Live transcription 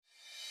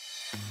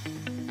Hey,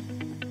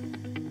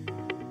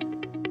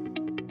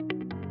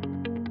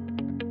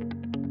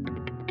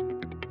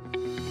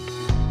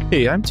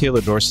 I'm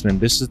Taylor Dorson, and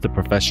this is the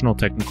Professional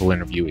Technical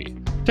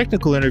Interviewee.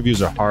 Technical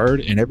interviews are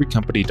hard, and every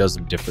company does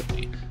them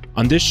differently.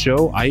 On this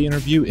show, I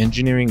interview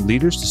engineering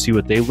leaders to see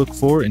what they look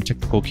for in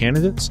technical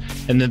candidates,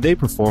 and then they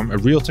perform a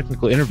real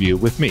technical interview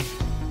with me.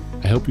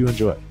 I hope you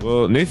enjoy.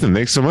 Well, Nathan,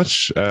 thanks so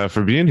much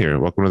for being here.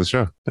 Welcome to the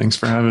show. Thanks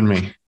for having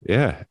me.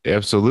 Yeah,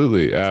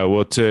 absolutely.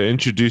 Well, to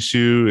introduce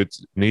you,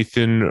 it's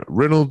Nathan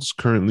Reynolds,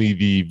 currently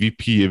the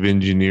VP of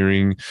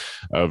Engineering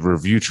of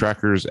Review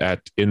Trackers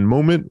at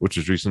InMoment, which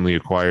was recently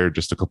acquired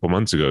just a couple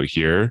months ago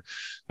here.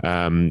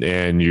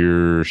 And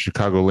you're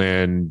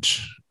Chicagoland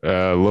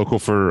local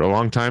for a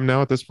long time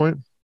now at this point?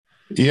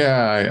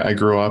 Yeah, I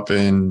grew up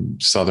in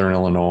Southern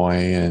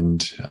Illinois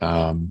and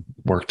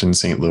worked in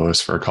St. Louis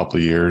for a couple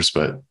of years,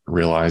 but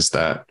realized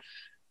that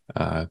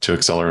to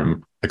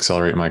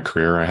accelerate my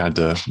career, I had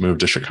to move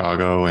to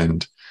Chicago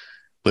and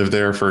lived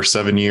there for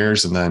 7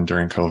 years. And then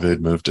during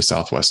COVID, moved to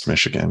Southwest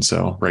Michigan.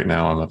 So right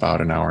now I'm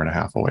about an hour and a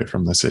half away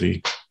from the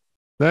city.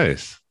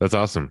 Nice. That's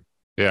awesome.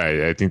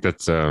 Yeah, I think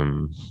that's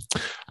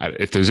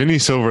if there's any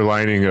silver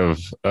lining of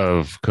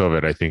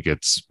COVID, I think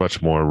it's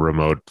much more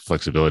remote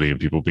flexibility and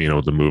people being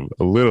able to move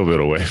a little bit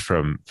away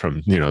from some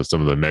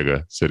of the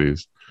mega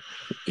cities.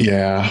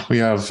 Yeah,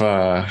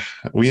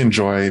 we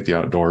enjoy the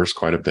outdoors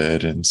quite a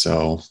bit, and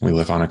so we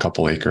live on a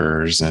couple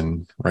acres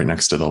and right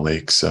next to the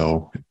lake.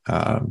 So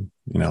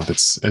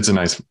it's a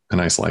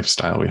nice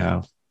lifestyle we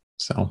have.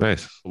 So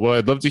nice. Well,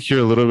 I'd love to hear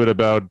a little bit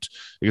about,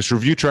 I guess,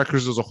 Review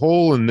Trackers as a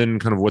whole, and then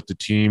kind of what the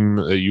team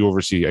you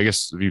oversee. I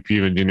guess VP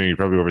of Engineering, you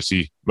probably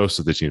oversee most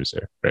of the teams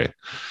there, right?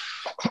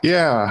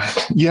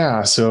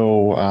 Yeah.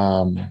 So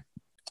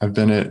I've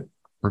been at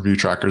Review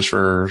Trackers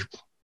for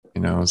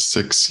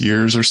 6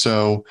 years or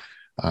so.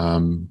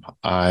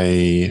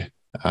 I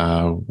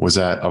was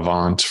at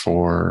Avant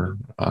for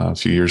a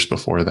few years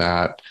before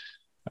that.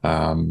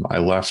 I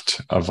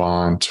left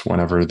Avant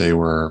whenever they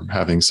were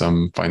having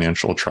some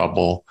financial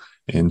trouble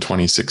in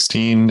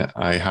 2016.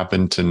 I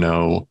happened to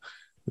know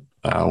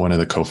one of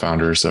the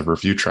co-founders of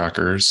Review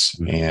Trackers,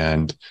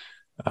 and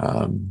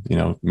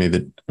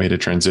made a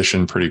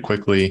transition pretty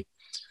quickly.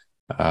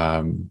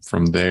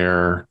 From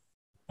there,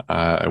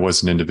 I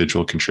was an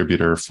individual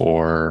contributor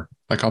for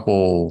a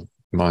couple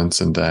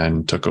months, and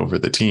then took over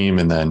the team,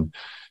 and then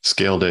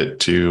scaled it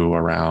to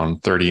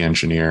around 30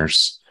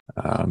 engineers.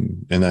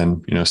 And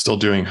then, still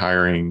doing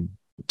hiring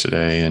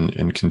today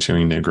and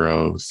continuing to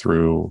grow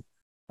through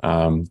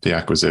the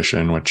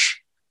acquisition,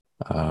 which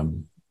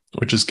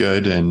is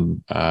good.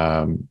 And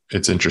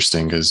it's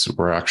interesting because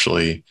we're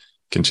actually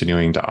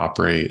continuing to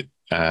operate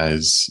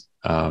as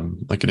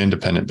like an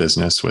independent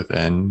business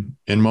within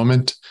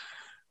InMoment,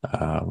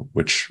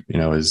 which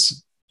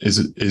is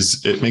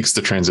it makes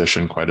the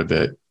transition quite a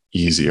bit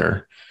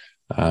easier.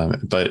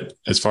 But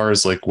as far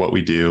as like what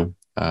we do,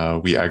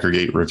 we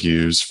aggregate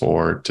reviews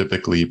for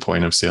typically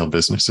point of sale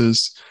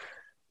businesses,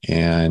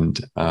 and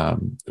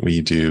we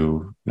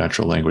do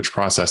natural language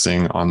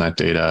processing on that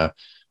data.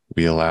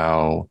 We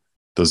allow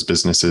those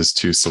businesses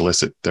to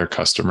solicit their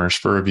customers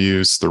for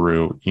reviews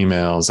through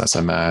emails,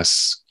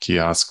 SMS,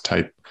 kiosk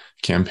type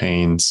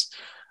campaigns.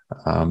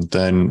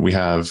 Then we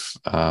have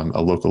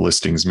a local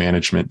listings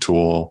management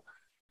tool.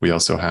 We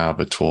also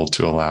have a tool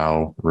to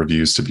allow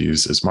reviews to be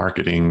used as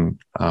marketing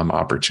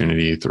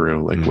opportunity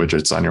through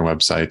widgets on your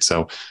website.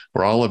 So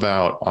we're all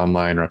about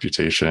online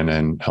reputation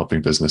and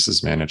helping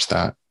businesses manage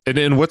that.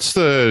 And what's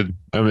and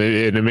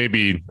it may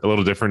be a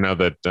little different now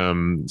that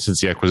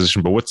since the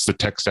acquisition, but what's the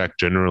tech stack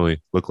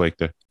generally look like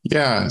there?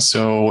 Yeah.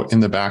 So in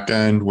the back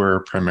end,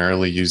 we're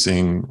primarily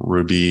using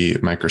Ruby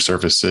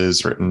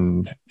microservices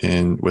written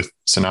with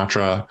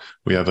Sinatra.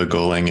 We have a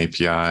Golang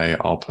API,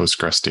 all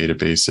Postgres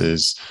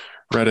databases,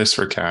 Redis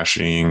for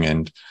caching,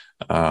 and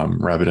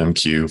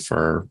RabbitMQ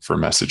for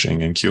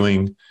messaging and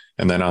queuing.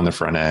 And then on the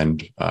front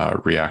end,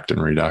 React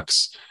and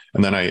Redux.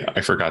 And then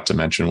I forgot to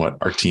mention what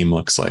our team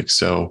looks like.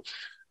 So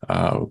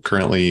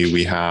currently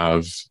we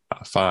have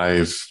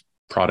 5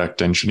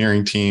 product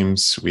engineering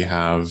teams. We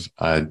have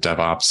a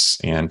DevOps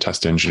and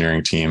test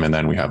engineering team, and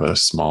then we have a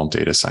small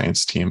data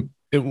science team.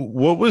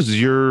 What was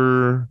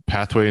your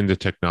pathway into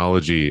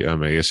technology? I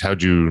guess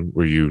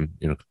were you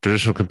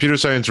traditional computer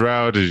science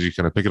route? Did you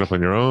kind of pick it up on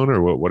your own,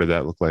 or what did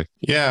that look like?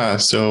 Yeah.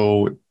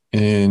 So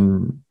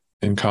in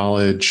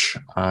college,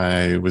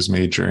 I was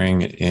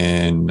majoring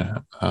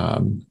in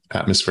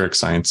atmospheric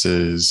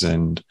sciences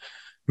and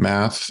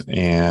math,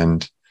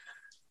 and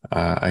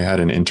I had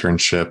an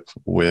internship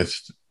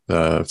with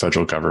the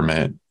federal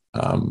government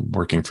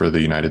working for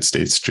the United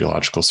States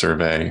Geological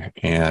Survey,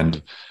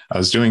 and I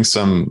was doing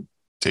some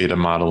data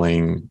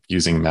modeling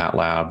using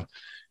MATLAB,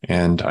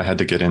 and I had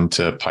to get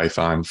into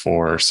Python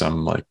for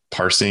some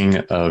parsing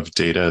of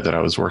data that I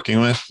was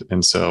working with.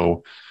 And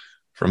so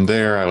from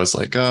there, I was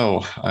like,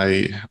 oh,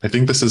 I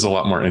think this is a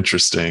lot more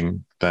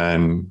interesting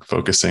than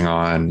focusing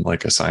on a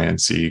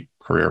sciencey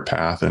career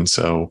path. And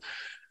so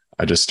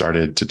I just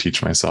started to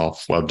teach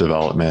myself web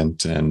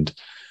development and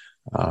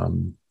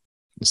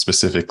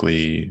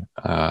specifically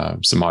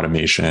some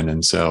automation.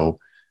 And so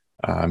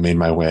made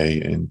my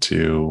way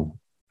into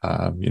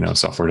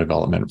software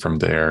development from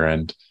there,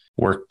 and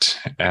worked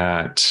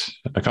at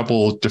a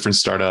couple different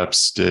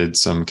startups, did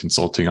some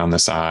consulting on the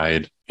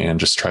side, and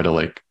just try to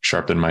like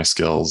sharpen my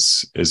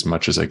skills as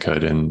much as I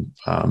could in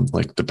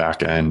like the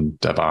back end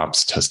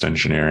DevOps, test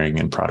engineering,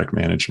 and product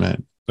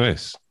management.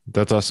 Nice.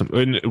 That's awesome.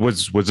 And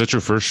was that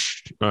your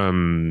first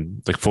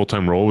like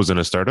full-time role, was in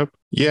a startup?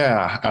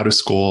 Yeah, out of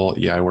school.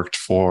 Yeah, I worked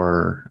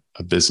for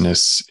a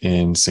business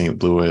in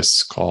St.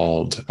 Louis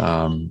called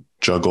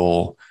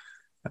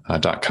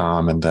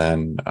Juggle.com. And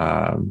then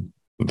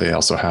they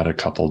also had a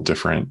couple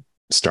different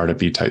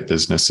startup-y type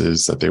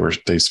businesses that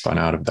they spun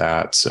out of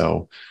that.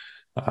 So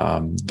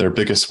their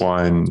biggest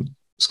one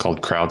is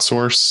called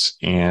Crowdsource,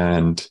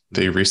 and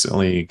they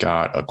recently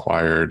got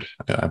acquired,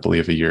 I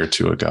believe, a year or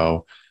two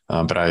ago.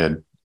 But I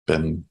had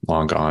been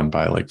long gone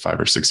by like 5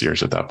 or 6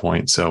 years at that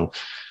point. So,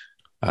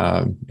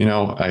 I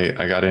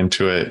got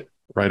into it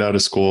right out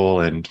of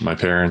school, and my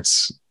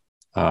parents,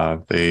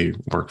 they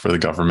work for the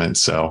government.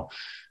 So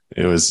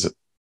it was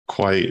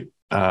quite,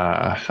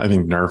 I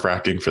think,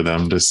 nerve-wracking for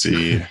them to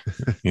see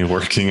me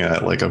working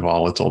at like a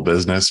volatile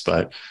business.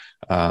 But,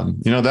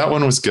 that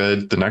one was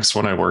good. The next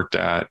one I worked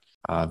at,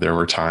 there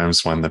were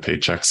times when the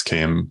paychecks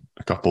came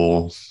a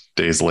couple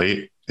days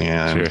late,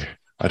 and Sure.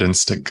 I didn't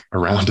stick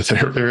around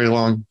there very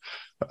long.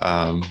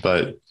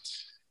 But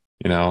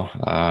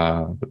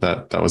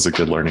that was a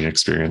good learning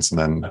experience. And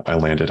then I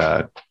landed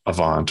at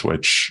Avant,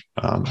 which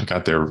I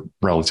got there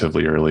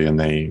relatively early, and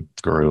they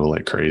grew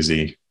like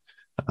crazy.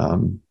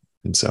 And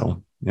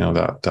so,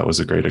 that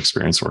was a great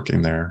experience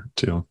working there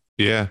too.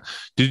 Yeah.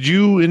 Did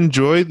you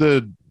enjoy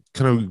the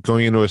kind of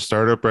going into a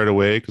startup right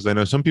away? Because I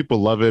know some people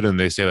love it and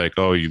they say like,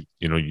 oh,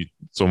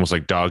 it's almost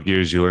like dog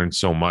years. You learn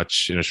so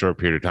much in a short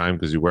period of time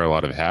because you wear a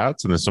lot of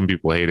hats. And then some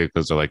people hate it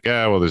because they're like,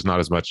 yeah, well, there's not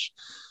as much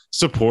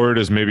support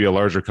as maybe a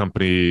larger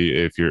company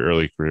if you're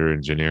early career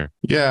engineer.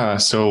 Yeah.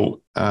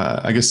 So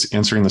I guess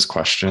answering this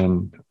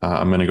question,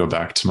 I'm going to go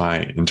back to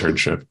my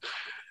internship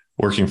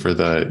working for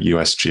the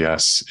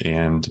USGS.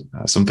 And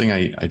something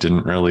I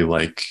didn't really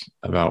like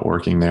about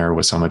working there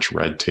was how much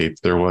red tape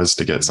there was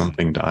to get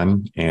something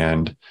done.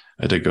 And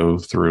I had to go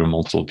through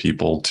multiple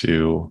people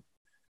to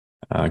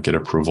get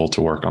approval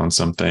to work on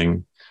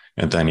something.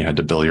 And then you had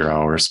to bill your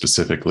hours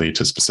specifically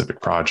to specific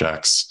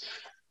projects.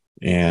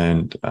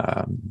 And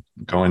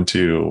go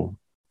into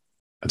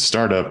a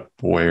startup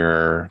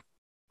where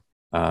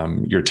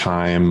your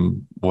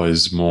time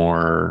was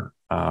more,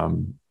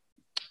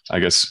 I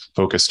guess,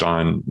 focused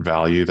on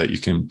value that you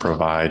can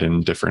provide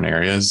in different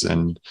areas.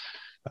 And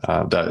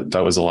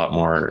that was a lot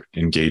more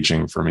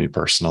engaging for me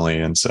personally.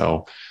 And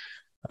so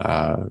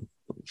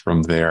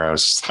from there, I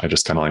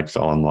just kind of like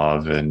fell in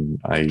love, and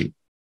I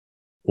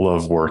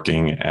love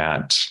working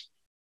at,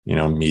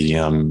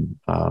 medium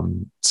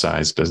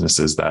size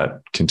businesses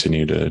that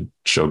continue to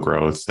show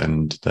growth,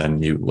 and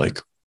then you like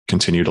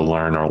continue to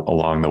learn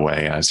along the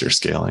way as you're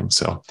scaling.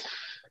 So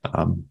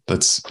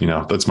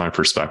that's my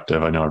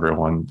perspective. I know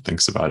everyone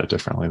thinks about it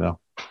differently though.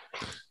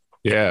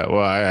 Yeah,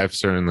 well, I've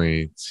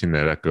certainly seen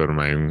that echo to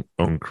my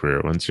own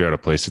career. Once you're at a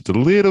place that's a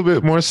little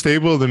bit more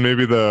stable than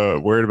maybe the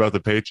worried about the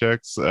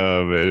paychecks,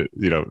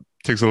 it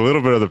takes a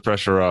little bit of the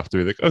pressure off to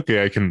be like,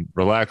 okay, I can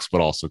relax,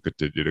 but also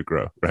continue to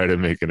grow, right,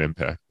 and make an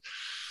impact.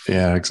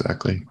 Yeah,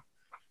 exactly.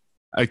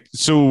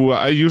 So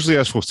I usually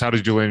ask folks, how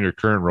did you land your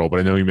current role?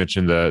 But I know you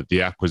mentioned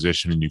the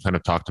acquisition, and you kind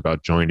of talked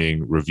about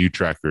joining Review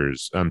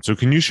Trackers. So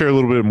can you share a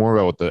little bit more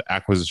about what the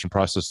acquisition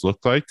process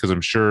looked like? Because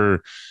I'm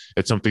sure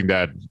it's something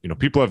that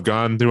people have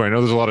gone through. I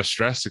know there's a lot of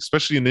stress,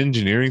 especially in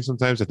engineering.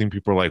 Sometimes I think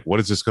people are like, what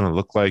is this going to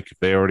look like if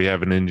they already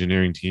have an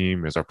engineering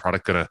team? Is our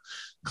product going to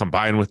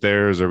combine with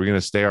theirs? Are we going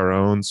to stay our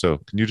own? So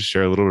can you just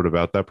share a little bit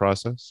about that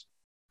process?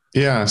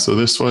 Yeah. So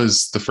this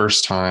was the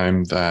first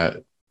time that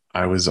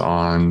I was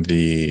on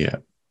the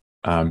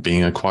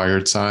being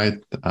acquired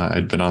side.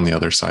 I'd been on the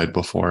other side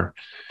before.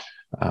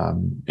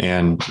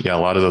 And yeah,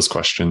 a lot of those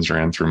questions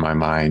ran through my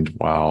mind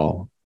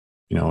while,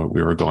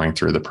 we were going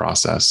through the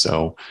process.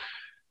 So,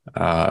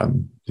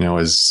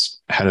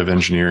 as head of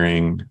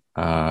engineering,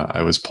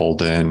 I was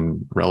pulled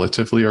in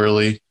relatively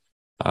early,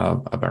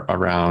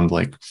 around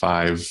like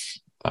 5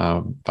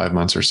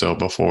 months or so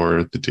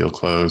before the deal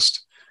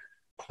closed.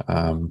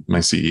 My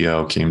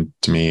CEO came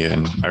to me,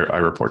 and I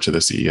report to the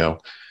CEO.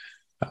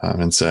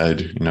 And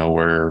said,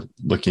 we're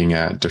looking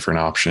at different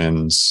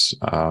options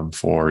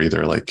for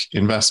either like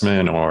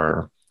investment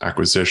or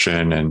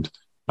acquisition. And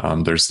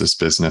there's this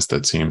business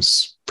that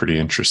seems pretty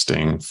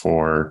interesting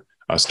for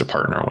us to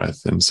partner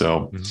with. And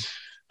so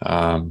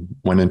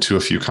went into a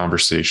few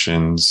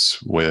conversations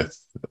with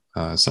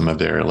some of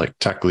their like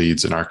tech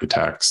leads and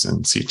architects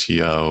and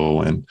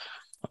CTO. And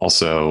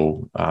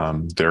also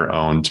they're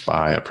owned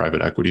by a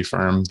private equity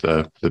firm,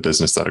 the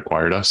business that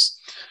acquired us.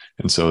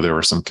 And so there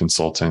were some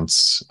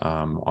consultants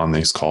on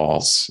these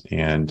calls,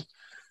 and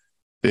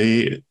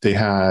they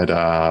had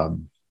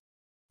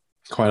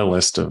quite a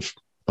list of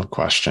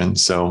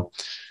questions. So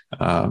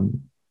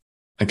I'm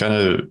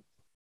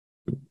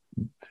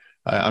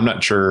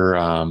not sure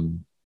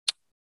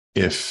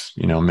if,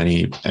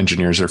 many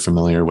engineers are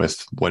familiar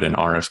with what an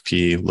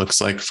RFP looks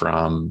like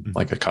from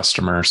like a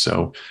customer.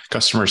 So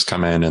customers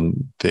come in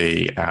and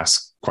they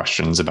ask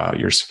questions about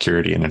your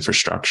security and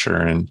infrastructure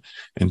and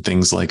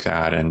things like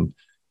that. And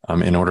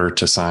in order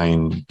to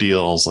sign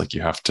deals, like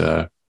you have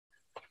to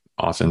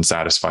often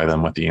satisfy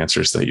them with the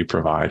answers that you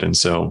provide. And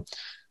so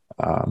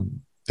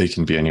they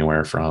can be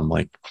anywhere from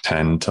like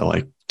 10 to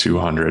like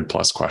 200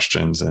 plus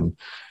questions. And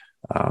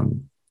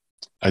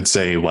I'd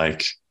say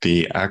like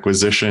the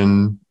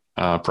acquisition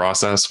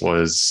process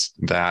was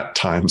that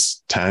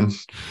times 10.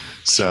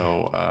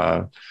 So,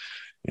 I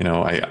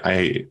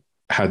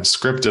had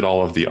scripted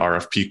all of the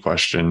RFP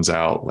questions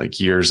out like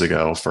years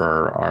ago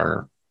for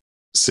our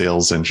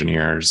sales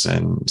engineers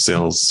and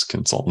sales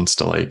consultants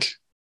to like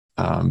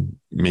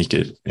make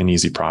it an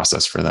easy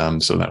process for them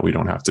so that we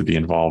don't have to be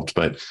involved.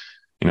 But,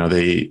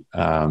 they,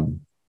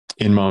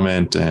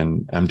 InMoment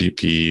and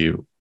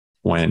MDP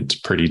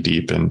went pretty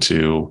deep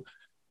into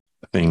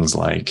things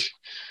like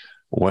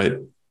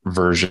what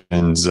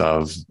versions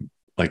of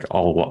like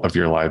all of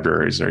your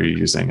libraries are you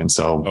using? And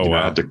so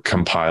I had to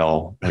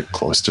compile like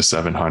close to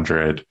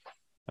 700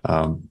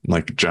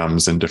 like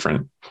gems and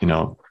different,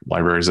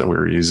 libraries that we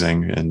were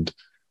using, and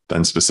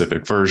then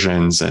specific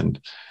versions. And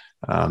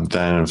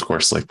then of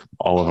course, like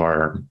all of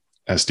our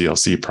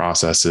SDLC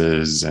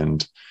processes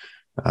and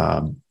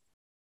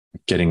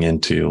getting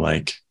into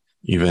like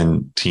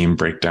even team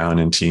breakdown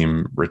and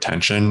team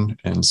retention.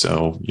 And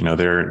so,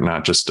 they're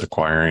not just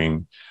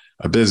acquiring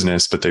a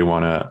business, but they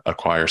want to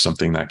acquire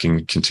something that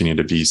can continue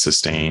to be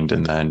sustained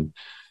and then,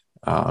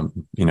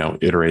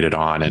 iterated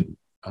on. And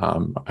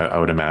I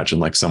would imagine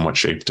like somewhat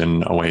shaped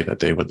in a way that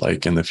they would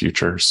like in the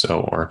future.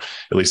 So, or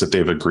at least that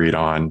they've agreed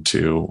on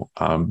to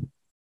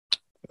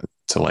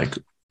like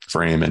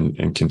frame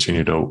and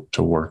continue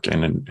to work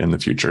in the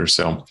future.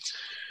 So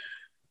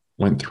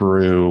went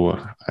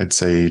through, I'd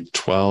say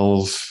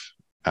 12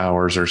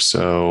 hours or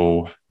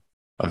so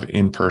of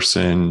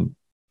in-person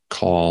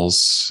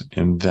calls.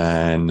 And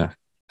then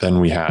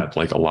we had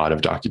like a lot of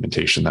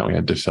documentation that we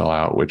had to fill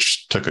out,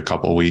 which took a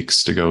couple of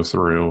weeks to go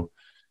through.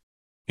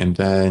 And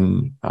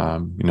then,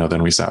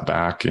 then we sat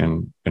back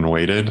and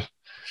waited.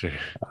 Sure.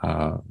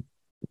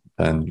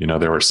 Then,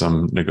 there were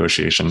some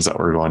negotiations that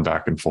were going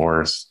back and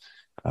forth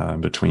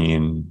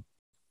between,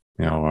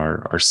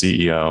 our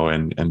CEO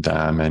and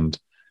them, and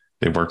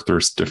they worked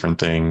through different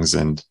things.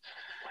 And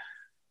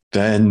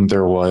then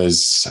there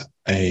was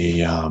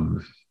a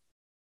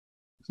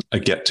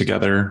get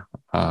together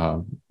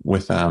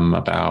with them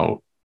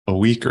about a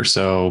week or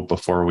so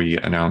before we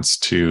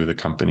announced to the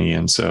company.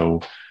 And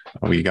so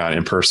we got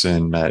in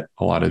person, met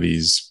a lot of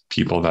these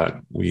people that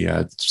we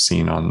had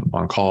seen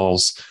on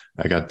calls.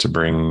 I got to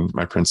bring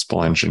my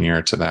principal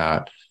engineer to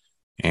that.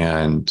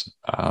 And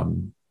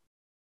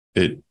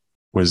it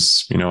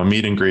was, a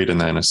meet and greet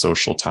and then a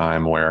social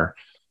time where,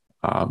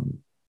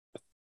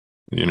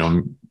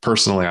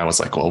 personally, I was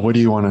like, well, what do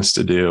you want us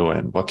to do?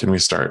 And what can we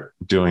start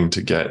doing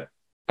to get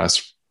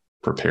us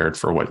prepared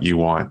for what you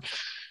want?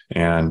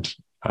 And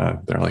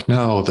they're like,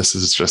 no, this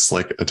is just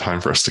like a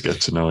time for us to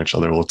get to know each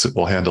other.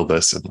 We'll handle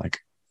this in like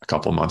a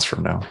couple of months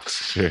from now.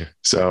 Sure.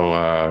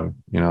 So,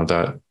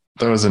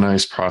 that was a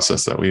nice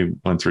process that we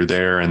went through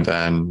there. And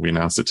then we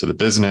announced it to the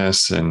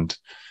business, and,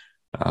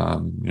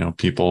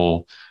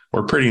 people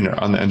were pretty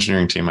on the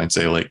engineering team. I'd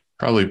say like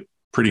probably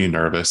pretty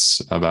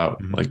nervous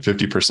about like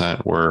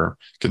 50% were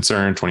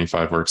concerned,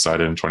 25 were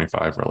excited, and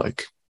 25 were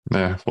like,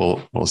 nah,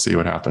 we'll see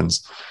what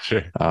happens.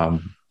 Sure.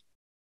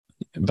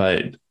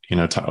 But,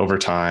 over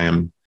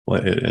time,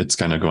 it's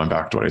kind of going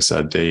back to what I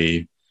said.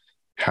 They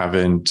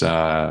haven't,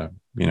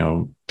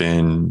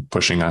 been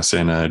pushing us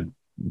in a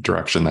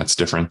direction that's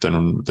different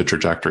than the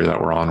trajectory that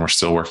we're on. We're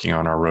still working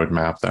on our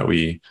roadmap that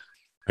we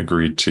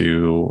agreed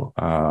to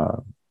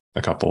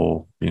a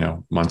couple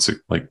months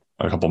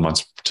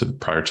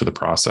prior to the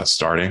process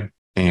starting.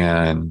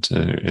 And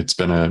it's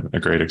been a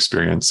great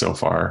experience so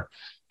far.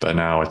 But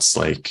now it's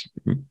like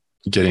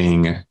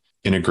getting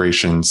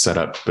integration set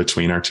up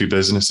between our two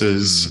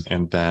businesses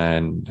and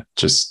then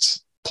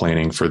just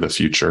planning for the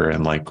future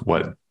and like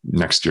what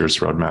next year's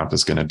roadmap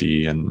is going to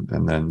be and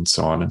then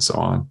so on and so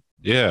on.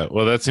 Yeah.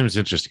 Well, that seems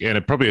interesting.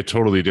 And probably a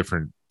totally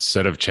different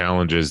set of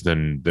challenges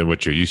than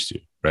what you're used to,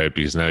 right?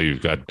 Because now you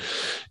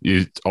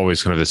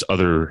always kind of this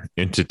other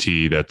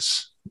entity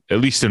that's at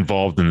least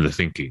involved in the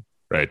thinking,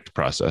 right? The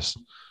process.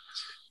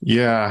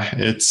 Yeah.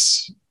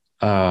 It's,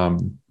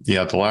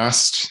 the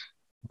last,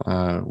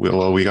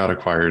 we got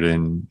acquired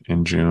in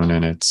June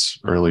and it's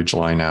early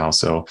July now.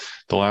 So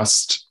the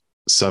last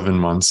 7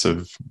 months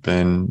have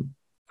been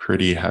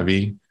pretty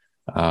heavy.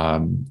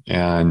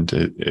 And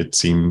it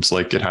seems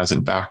like it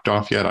hasn't backed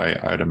off yet.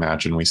 I'd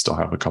imagine we still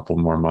have a couple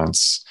more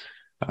months,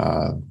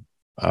 of,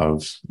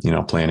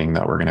 planning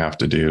that we're going to have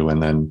to do.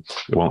 And then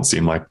it won't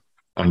seem like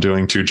I'm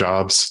doing two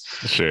jobs.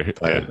 Sure.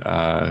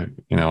 But,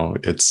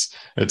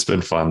 it's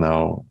been fun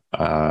though.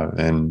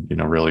 And,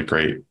 really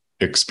great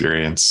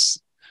experience.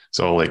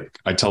 So like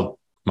I tell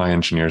my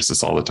engineers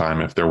this all the time,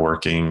 if they're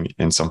working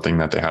in something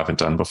that they haven't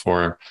done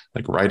before,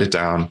 like write it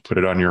down, put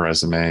it on your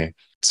resume,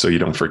 so you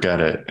don't forget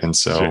it. And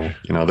so,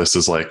 Sure. this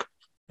is like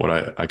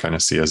what I kind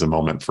of see as a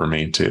moment for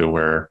me too,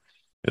 where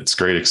it's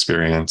great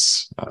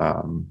experience,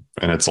 and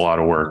it's a lot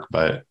of work,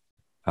 but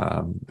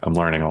I'm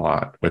learning a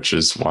lot, which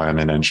is why I'm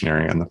in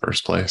engineering in the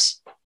first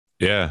place.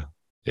 Yeah.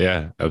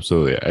 Yeah,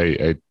 absolutely.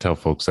 I tell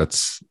folks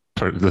that's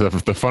part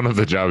of the fun of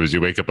the job is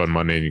you wake up on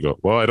Monday and you go,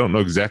 well, I don't know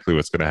exactly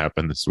what's going to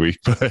happen this week,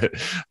 but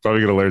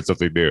probably going to learn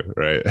something new.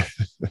 Right.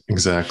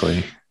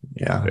 Exactly.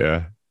 Yeah.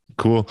 Yeah.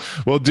 Cool.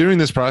 Well, during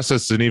this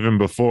process and even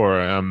before,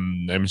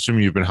 I'm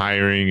assuming you've been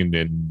hiring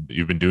and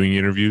you've been doing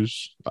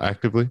interviews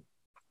actively.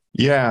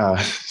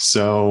 Yeah.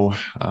 So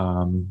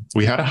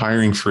we had a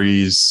hiring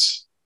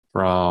freeze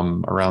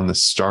from around the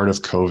start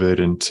of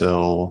COVID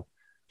until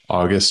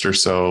August or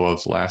so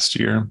of last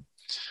year.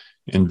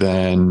 And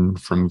then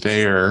from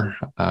there,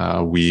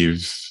 we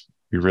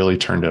really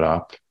turned it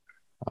up.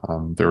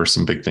 There were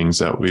some big things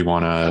that we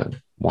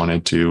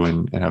wanted to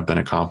and have been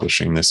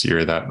accomplishing this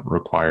year that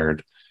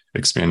required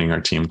expanding our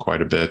team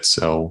quite a bit.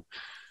 So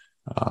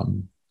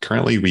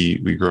currently,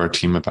 we grew our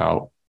team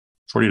about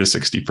 40 to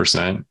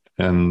 60%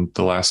 in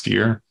the last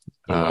year.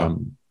 Oh, wow.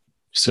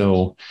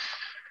 So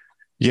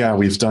yeah,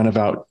 we've done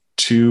about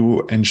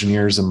 2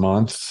 engineers a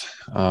month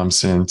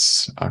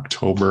since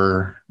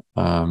October,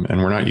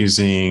 and we're not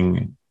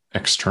using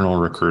external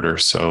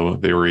recruiters. So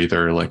they were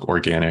either like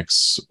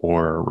organics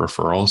or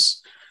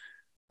referrals.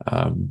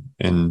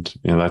 And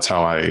that's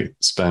how I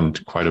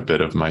spend quite a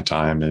bit of my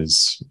time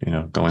is,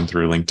 going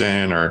through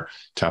LinkedIn or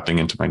tapping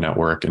into my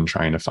network and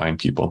trying to find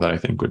people that I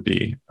think would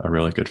be a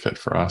really good fit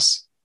for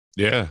us.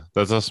 Yeah,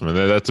 that's awesome. And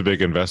that's a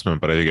big investment,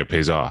 but I think it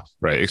pays off,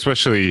 right?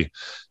 Especially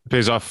it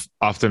pays off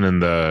often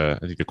in I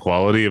think the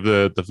quality of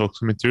the folks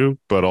coming through,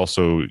 but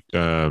also,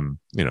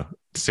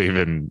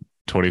 saving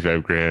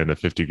 25 grand to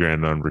 50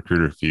 grand on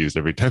recruiter fees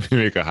every time you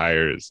make a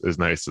hire is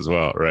nice as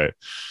well. Right.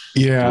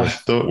 Yeah.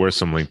 Worth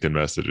some LinkedIn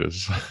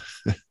messages.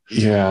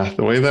 Yeah.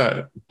 The way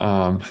that,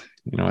 I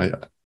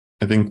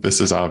think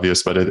this is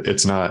obvious, but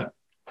it's not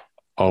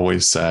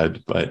always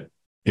said, but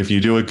if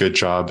you do a good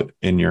job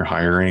in your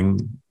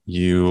hiring,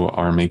 you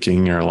are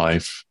making your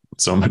life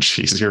so much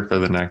easier for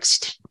the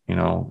next,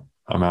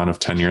 amount of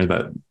tenure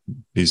that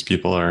these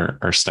people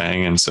are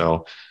staying. And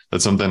so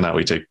that's something that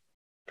we take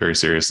very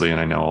seriously.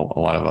 And I know a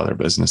lot of other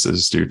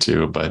businesses do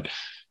too, but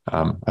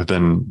I've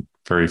been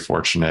very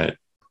fortunate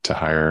to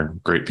hire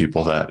great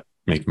people that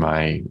make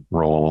my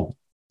role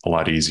a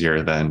lot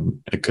easier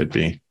than it could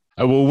be.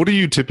 Well, what are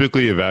you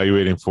typically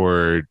evaluating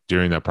for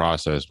during that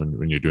process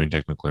when you're doing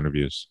technical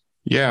interviews?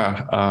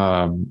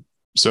 Yeah.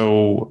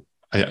 So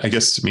I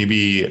guess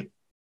maybe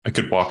I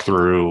could walk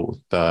through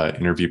the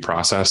interview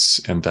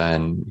process and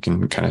then we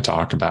can kind of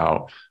talk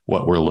about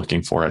what we're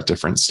looking for at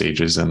different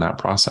stages in that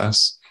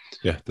process.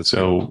 Yeah. That's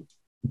so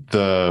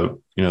the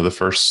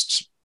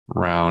first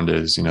round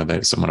is,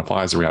 that someone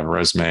applies or we have a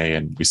resume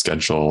and we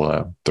schedule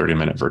a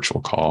 30-minute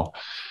virtual call.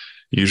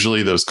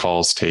 Usually those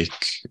calls take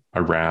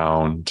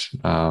around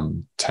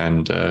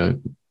 10 to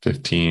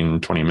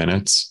 15, 20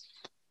 minutes.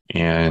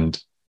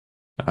 And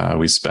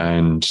we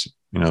spend,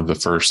 the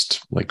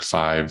first like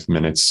 5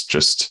 minutes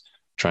just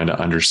trying to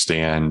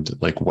understand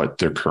like what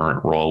their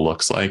current role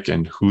looks like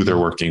and who they're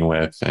working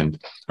with.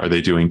 And are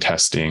they doing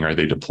testing? Are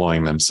they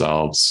deploying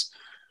themselves?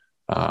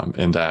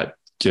 And that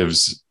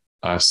gives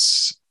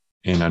us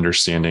an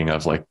understanding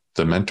of like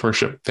the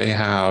mentorship they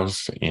have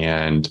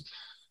and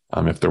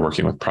if they're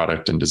working with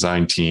product and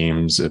design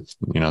teams, if,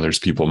 there's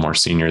people more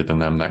senior than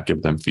them that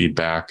give them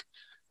feedback.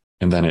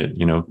 And then it,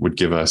 would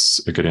give us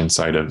a good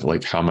insight of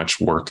like how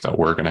much work that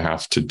we're going to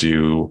have to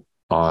do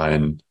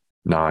on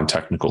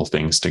non-technical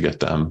things to get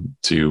them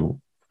to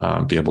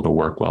be able to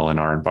work well in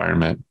our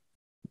environment.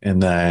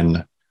 And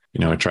then,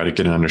 I try to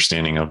get an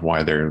understanding of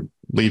why they're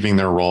leaving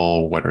their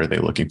role. What are they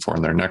looking for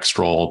in their next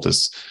role?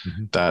 Does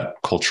that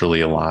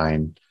culturally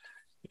align?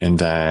 And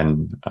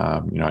then,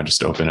 I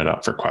just open it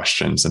up for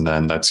questions. And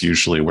then that's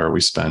usually where we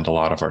spend a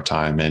lot of our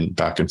time in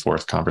back and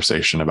forth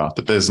conversation about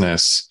the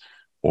business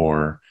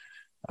or,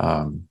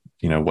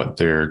 what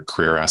their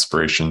career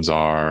aspirations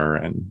are.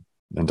 And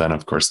then,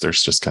 of course,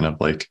 there's just kind of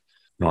like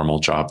normal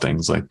job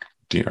things like,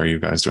 are you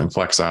guys doing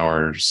flex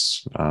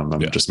hours? I'm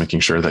just making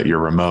sure that you're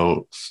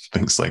remote,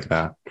 things like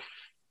that.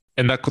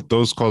 And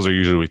those calls are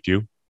usually with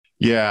you?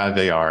 Yeah,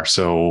 they are.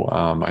 So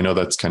I know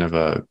that's kind of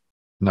an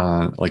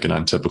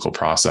untypical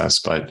process,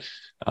 but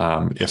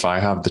if I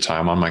have the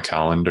time on my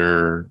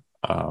calendar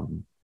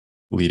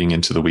leading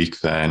into the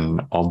week,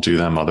 then I'll do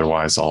them.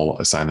 Otherwise, I'll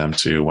assign them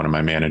to one of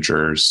my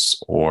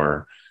managers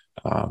or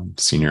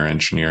senior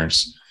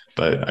engineers.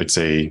 But I'd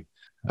say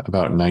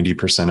about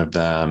 90% of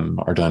them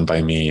are done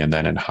by me. And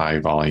then in high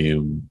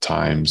volume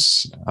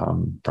times,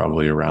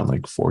 probably around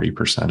like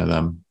 40% of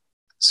them.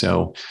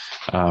 So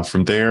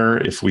from there,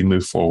 if we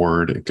move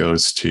forward, it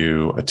goes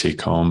to a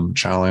take-home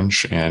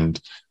challenge. And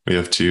we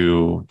have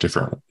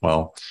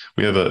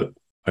we have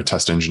a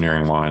test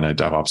engineering one, a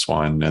DevOps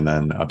one, and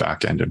then a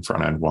back-end and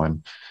front-end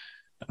one.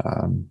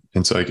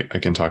 And so I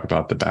can talk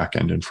about the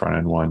back-end and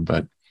front-end one,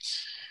 but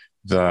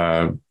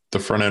the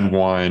front-end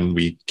one,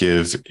 we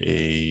give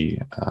a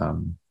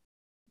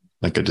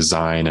like a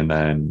design and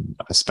then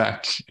a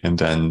spec, and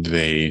then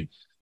they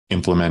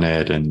implement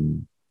it,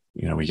 and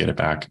we get it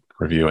back,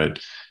 review it.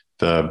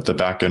 The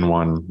back end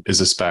one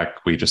is a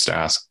spec. We just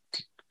ask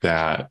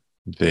that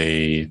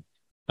they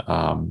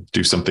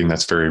do something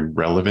that's very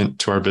relevant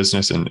to our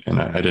business. And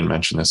I didn't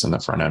mention this in the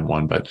front end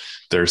one, but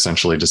they're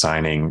essentially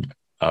designing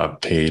a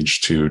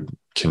page to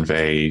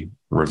convey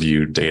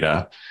review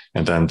data.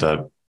 And then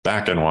the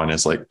back end one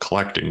is like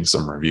collecting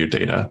some review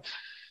data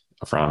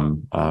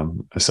from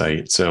a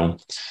site. So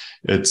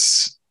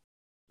it's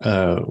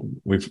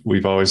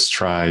we've always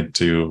tried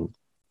to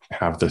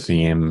have the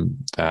theme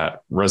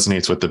that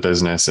resonates with the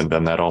business, and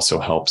then that also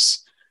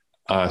helps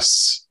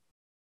us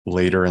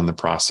later in the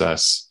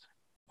process,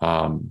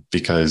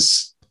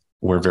 because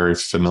we're very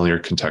familiar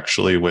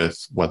contextually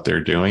with what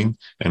they're doing,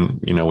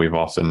 and we've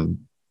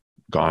often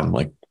gone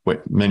like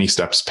many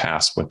steps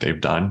past what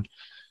they've done.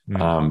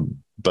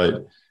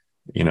 But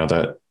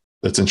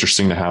that's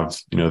interesting to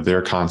have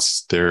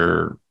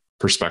their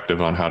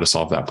perspective on how to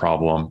solve that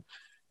problem,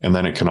 and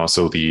then it can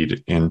also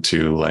lead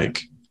into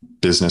like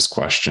business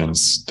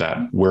questions that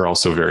we're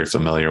also very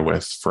familiar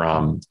with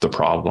from the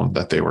problem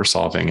that they were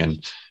solving,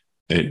 and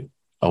it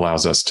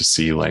allows us to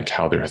see like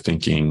how they're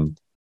thinking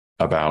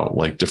about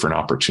like different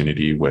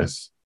opportunity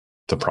with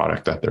the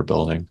product that they're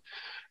building.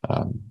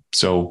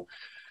 So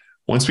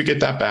once we get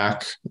that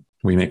back,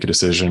 we make a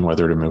decision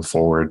whether to move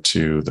forward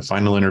to the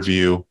final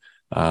interview.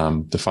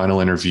 The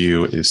final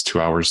interview is 2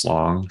 hours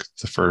long.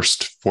 The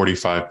first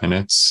 45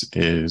 minutes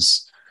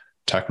is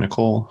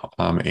technical,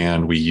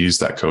 and we use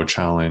that code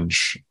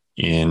challenge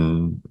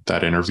in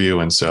that interview.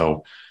 And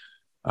so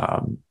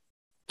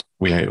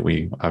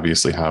we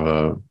obviously have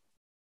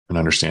an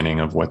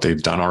understanding of what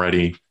they've done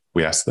already.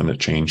 We ask them to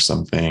change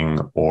something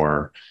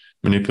or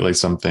manipulate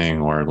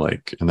something, or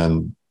like, and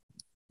then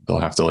they'll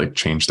have to like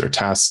change their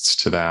tests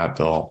to that.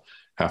 They'll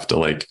have to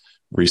like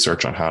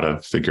research on how to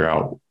figure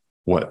out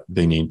what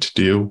they need to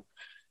do.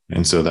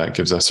 And so that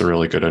gives us a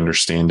really good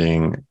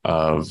understanding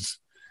of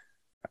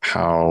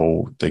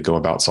how they go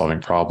about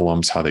solving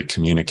problems, how they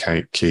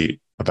communicate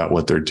about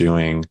what they're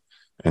doing.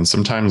 And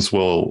sometimes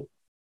we'll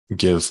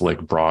give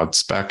like broad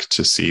spec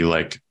to see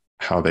like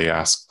how they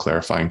ask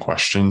clarifying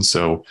questions.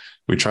 So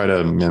we try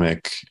to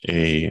mimic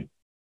a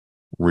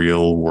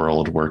real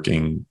world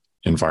working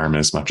environment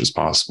as much as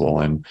possible.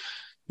 And,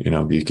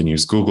 you can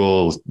use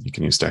Google, you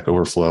can use Stack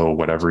Overflow,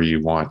 whatever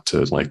you want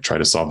to like try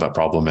to solve that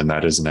problem. And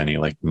that isn't any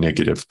like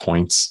negative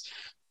points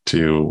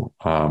to,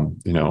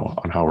 on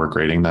how we're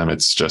grading them.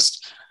 It's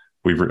just,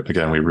 we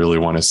really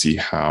want to see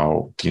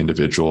how the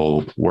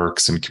individual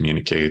works and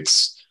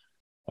communicates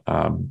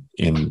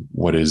in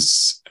what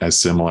is as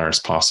similar as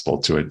possible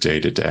to a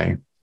day-to-day.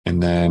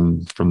 And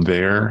then from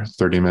there,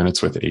 30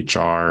 minutes with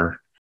HR,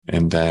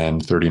 and then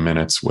 30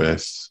 minutes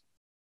with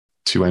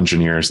 2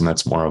 engineers. And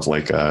that's more of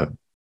like a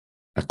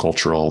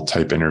cultural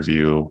type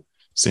interview,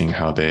 seeing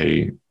how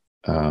they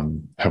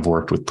have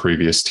worked with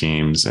previous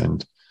teams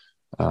and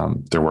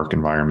their work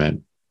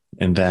environment.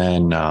 And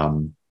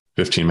then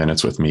 15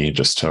 minutes with me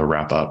just to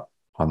wrap up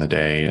on the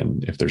day,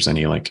 and if there's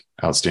any like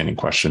outstanding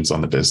questions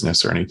on the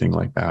business or anything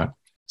like that.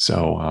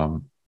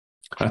 So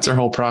that's our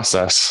whole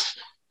process.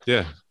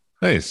 Yeah.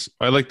 Nice.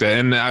 I like that.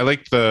 And I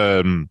like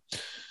that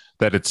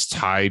it's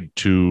tied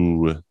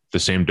to the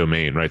same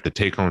domain, right? The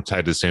take home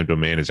tied to the same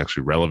domain is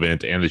actually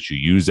relevant, and that you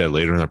use that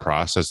later in the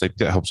process. I think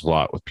that helps a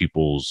lot with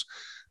people's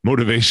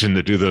motivation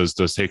to do those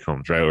take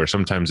homes, right? Or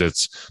sometimes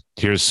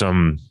here's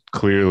some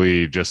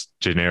clearly just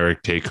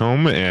generic take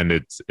home, and I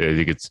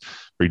think it's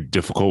very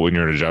difficult when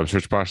you're in a job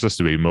search process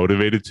to be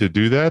motivated to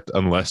do that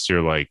unless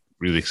you're like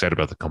really excited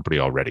about the company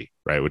already,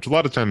 right? Which a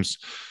lot of times,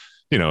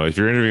 if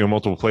you're interviewing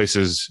multiple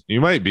places, you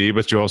might be,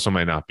 but you also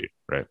might not be,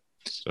 right?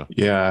 So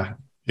yeah,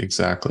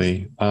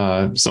 exactly.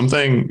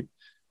 Something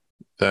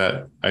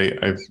that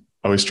I've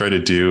always tried to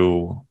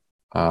do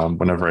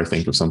whenever I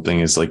think of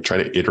something is like try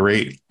to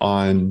iterate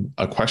on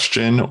a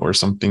question or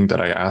something that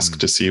I ask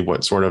to see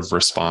what sort of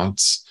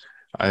response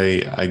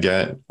I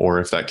get, or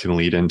if that can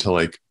lead into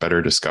like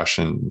better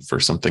discussion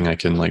for something I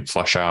can like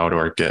flesh out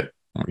or get,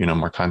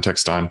 more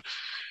context on.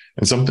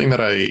 And something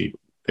that I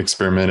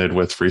experimented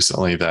with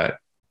recently that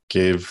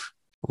gave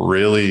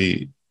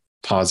really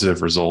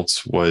positive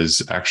results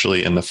was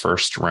actually in the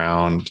first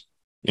round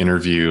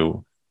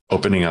interview,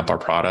 opening up our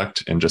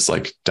product and just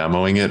like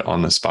demoing it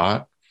on the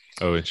spot.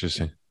 Oh,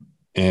 interesting.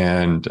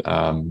 And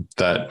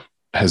that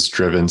has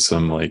driven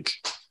some like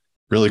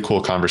really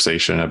cool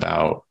conversation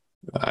about,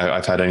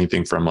 I've had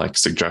anything from like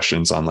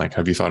suggestions on like,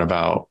 have you thought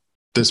about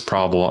this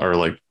problem, or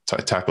like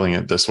tackling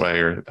it this way,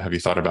 or have you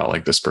thought about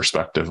like this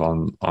perspective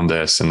on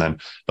this? And then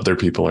other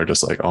people are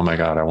just like, oh my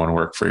God, I want to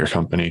work for your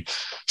company.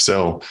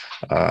 So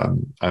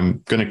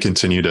I'm going to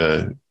continue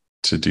to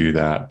do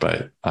that.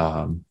 But,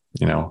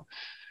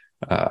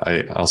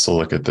 I also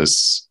look at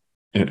this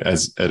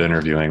at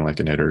interviewing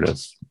like an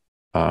iterative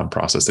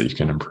process that you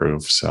can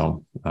improve.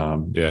 So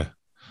yeah,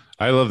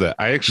 I love that.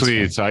 I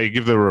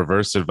give the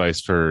reverse advice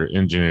for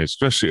engineers,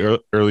 especially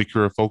early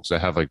career folks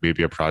that have like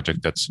maybe a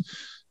project that's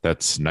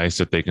that's nice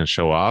that they can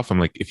show off. I'm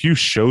like, if you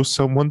show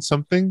someone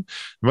something,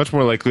 much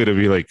more likely to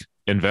be like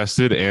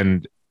invested.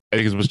 And I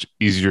think it's much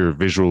easier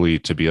visually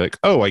to be like,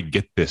 oh, I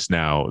get this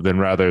now, than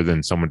rather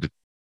than someone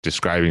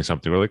describing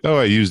something. We're like, oh,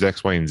 I used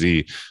X, Y, and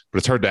Z, but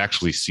it's hard to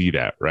actually see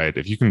that, right?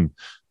 If you can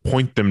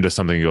point them to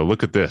something, you go,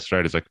 look at this,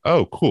 right? It's like,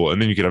 oh, cool.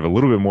 And then you can have a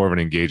little bit more of an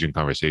engaging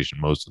conversation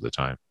most of the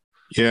time.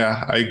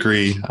 Yeah, I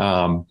agree.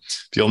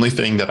 The only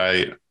thing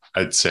that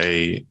I'd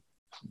say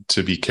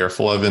to be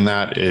careful of in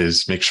that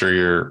is make sure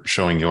you're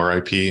showing your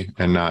IP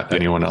and not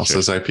anyone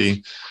else's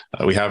IP.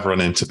 We have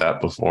run into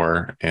that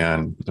before,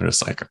 and they're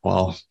just like,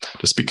 well,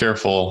 just be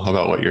careful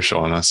about what you're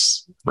showing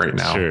us right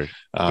now. Sure.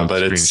 But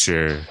screen it's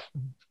share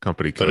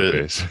company code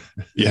base.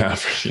 Yeah.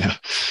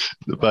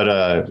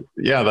 But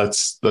yeah,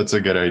 that's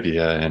a good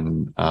idea.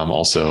 And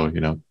also,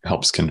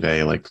 helps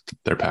convey like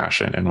their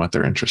passion and what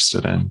they're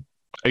interested in.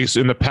 I guess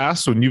in the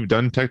past, when you've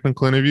done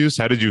technical interviews,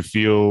 how did you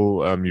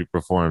feel you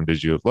performed?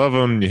 Did you love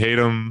them? You hate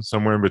them?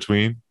 Somewhere in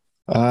between?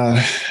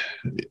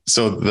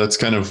 So that's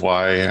kind of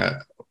why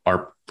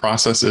our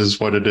process is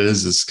what it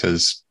is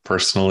because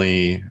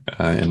personally,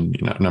 and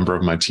a number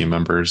of my team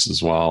members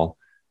as well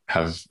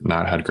have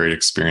not had great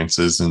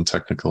experiences in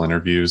technical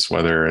interviews,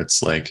 whether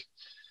it's like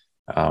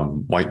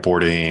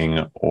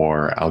whiteboarding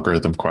or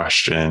algorithm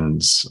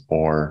questions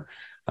or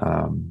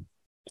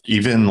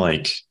even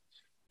like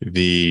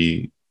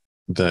the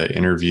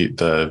interview,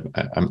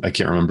 I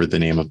can't remember the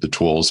name of the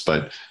tools,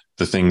 but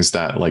the things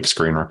that like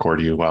screen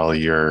record you while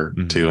you're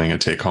doing a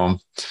take home.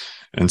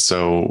 And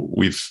so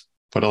we've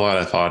put a lot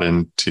of thought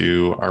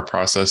into our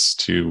process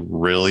to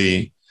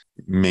really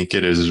make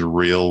it as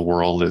real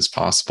world as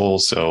possible.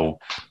 So,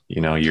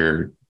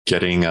 you're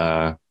getting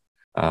a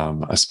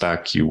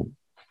spec, you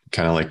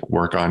kind of like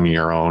work on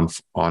your own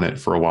on it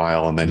for a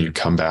while, and then you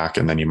come back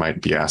and then you might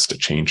be asked to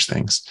change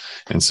things.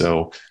 And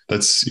so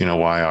that's,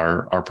 why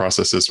our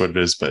process is what it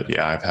is. But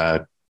yeah, I've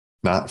had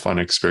not fun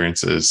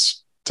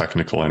experiences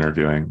technical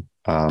interviewing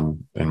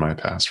in my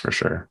past for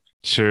sure.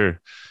 Sure.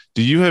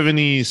 Do you have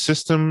any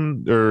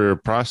system or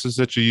process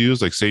that you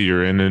use? Like say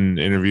you're in an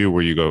interview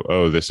where you go,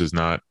 oh, this is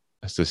not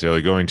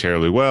necessarily going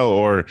terribly well,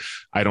 or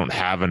I don't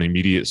have an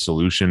immediate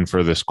solution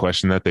for this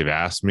question that they've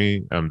asked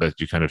me, that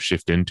you kind of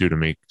shift into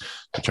to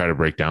try to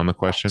break down the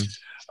question?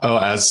 Oh,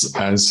 as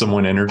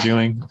someone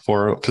interviewing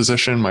for a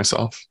position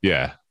myself?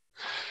 Yeah.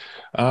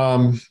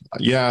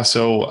 Yeah.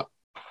 So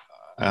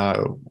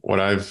what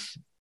I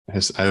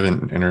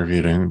haven't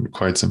interviewed in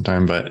quite some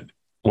time, but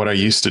what I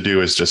used to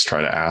do is just try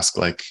to ask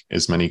like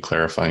as many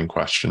clarifying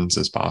questions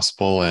as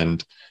possible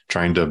and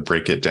trying to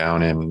break it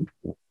down and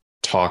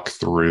talk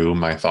through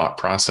my thought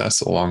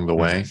process along the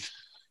way.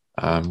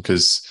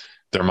 Because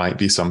there might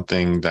be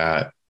something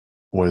that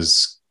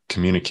was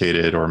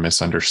communicated or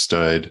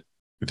misunderstood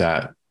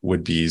that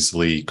would be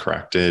easily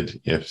corrected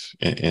if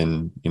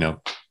in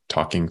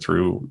talking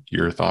through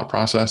your thought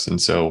process.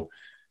 And so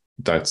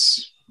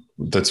that's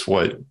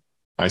what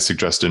I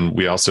suggest. And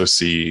we also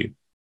see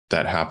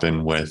that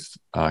happen with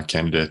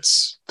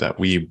candidates that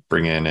we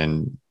bring in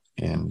and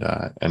end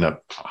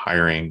up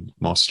hiring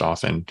most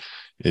often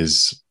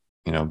is,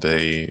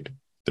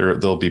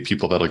 there'll be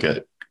people that'll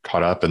get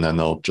caught up and then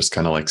they'll just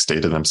kind of like stay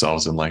to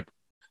themselves and like,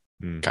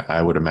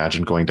 I would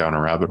imagine going down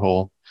a rabbit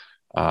hole.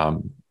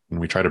 And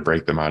we try to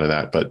break them out of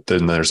that. But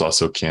then there's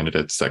also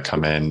candidates that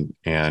come in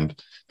and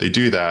they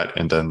do that.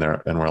 And then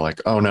we're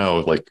like, oh no,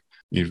 like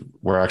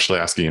we're actually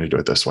asking you to do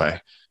it this way.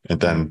 And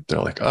then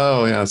they're like,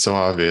 oh yeah, it's so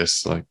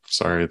obvious. Like,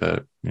 sorry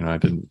that, I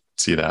didn't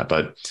see that.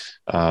 But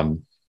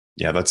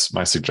yeah, that's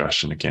my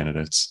suggestion to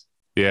candidates.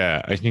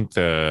 Yeah. I think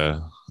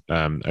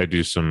I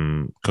do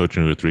some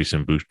coaching with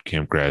recent boot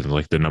camp grads, and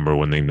like the number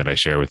one thing that I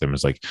share with them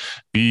is like,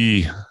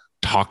 be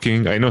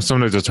talking. I know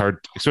sometimes it's hard,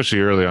 especially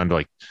early on, to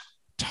like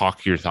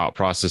talk your thought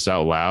process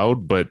out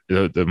loud, but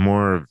the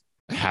more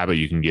habit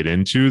you can get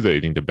into, I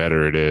think the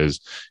better it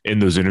is in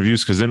those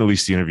interviews, because then at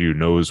least the interview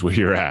knows where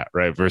you're at,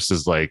 right?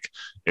 Versus like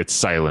it's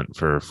silent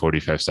for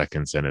 45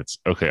 seconds and it's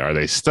okay, are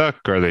they stuck?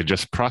 Are they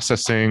just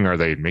processing? Are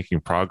they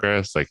making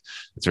progress? Like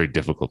it's very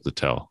difficult to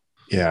tell.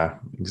 Yeah,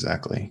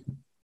 exactly.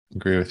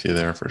 Agree with you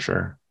there for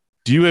sure.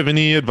 Do you have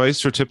any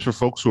advice or tips for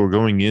folks who are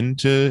going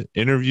into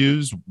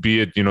interviews,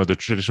 be it, the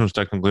traditional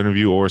technical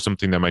interview or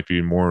something that might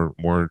be more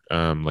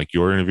like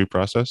your interview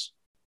process?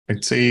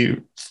 I'd say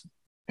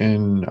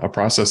in a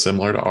process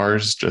similar to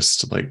ours,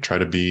 just like try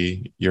to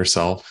be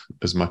yourself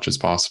as much as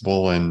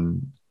possible.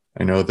 And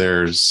I know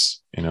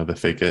there's, the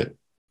fake it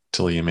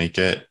till you make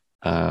it.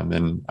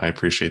 And I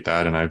appreciate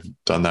that. And I've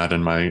done that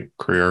in my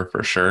career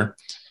for sure.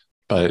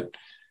 But,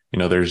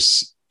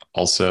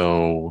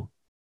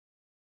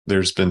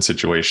 there's been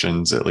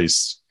situations, at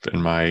least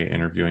in my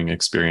interviewing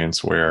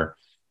experience, where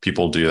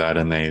people do that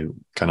and they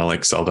kind of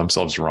like sell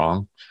themselves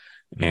wrong.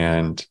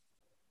 And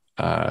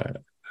I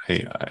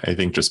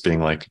think just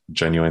being like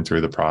genuine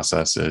through the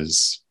process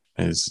is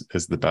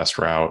the best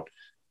route.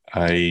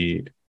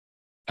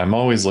 I'm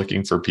always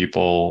looking for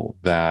people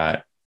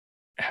that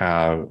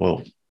have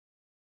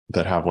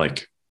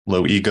like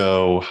low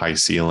ego, high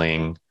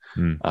ceiling,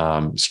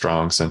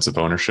 strong sense of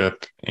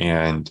ownership,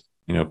 and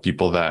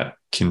people that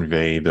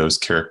convey those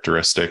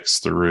characteristics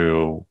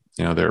through,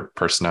 their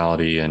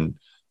personality and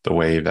the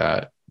way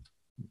that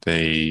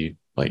they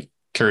like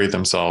carry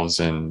themselves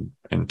and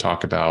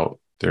talk about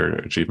their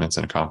achievements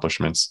and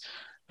accomplishments,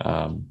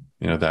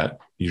 that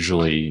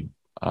usually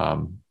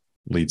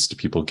leads to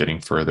people getting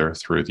further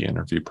through the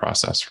interview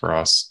process for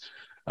us,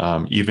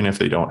 even if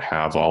they don't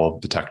have all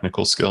of the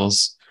technical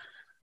skills,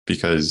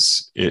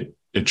 because it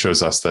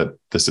shows us that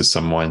this is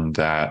someone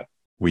that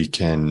we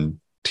can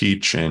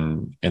teach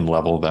and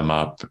level them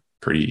up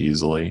pretty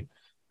easily.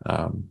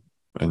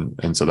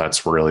 And so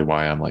that's really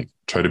why I'm like,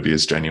 try to be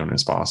as genuine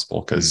as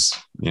possible, because,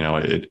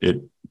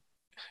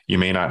 you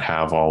may not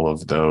have all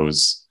of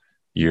those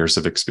years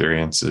of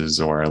experiences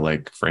or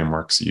like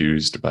frameworks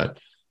used, but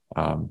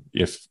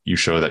if you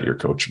show that you're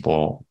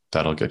coachable,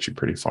 that'll get you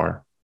pretty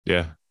far.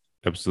 Yeah,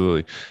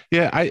 absolutely.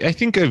 Yeah. I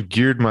think I've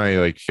geared my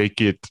like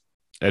fake it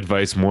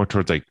advice more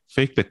towards like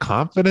fake the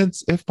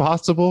confidence if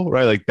possible,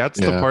 right? Like that's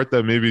the part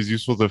that maybe is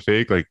useful to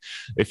fake. Like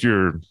if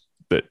you're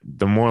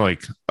the more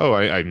like, oh,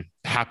 I'm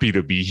happy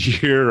to be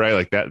here, right?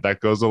 Like that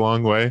goes a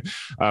long way.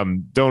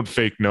 Don't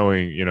fake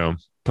knowing,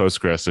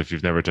 Postgres if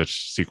you've never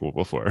touched SQL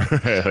before.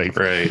 Right? Like,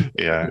 right.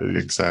 Yeah,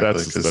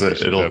 exactly.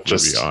 Because it'll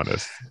just be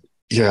honest.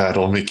 Yeah,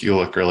 it'll make you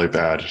look really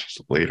bad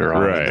later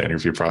on in the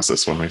interview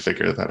process when we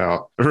figure that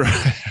out.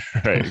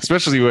 Right.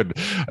 Especially when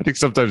I think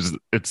sometimes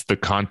it's the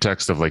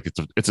context of like,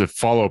 it's a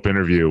follow-up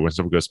interview when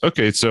someone goes,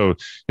 okay, so,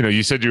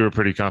 you said you were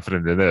pretty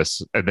confident in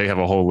this, and they have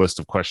a whole list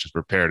of questions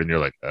prepared and you're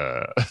like,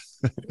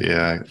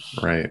 Yeah,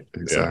 right.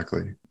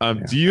 Exactly.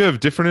 Do you have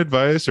different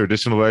advice or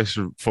additional advice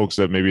for folks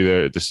that maybe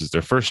this is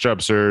their first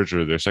job search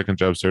or their second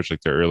job search,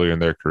 like they're earlier in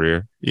their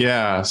career?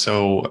 Yeah.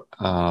 So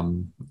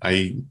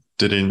I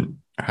didn't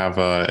have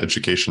a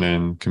education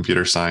in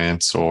computer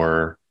science,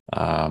 or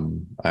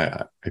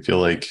I feel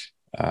like,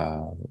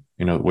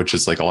 which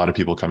is like a lot of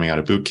people coming out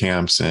of boot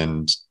camps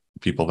and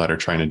people that are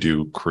trying to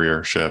do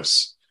career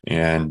shifts.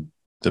 And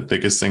the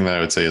biggest thing that I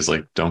would say is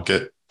like, don't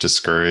get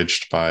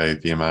discouraged by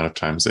the amount of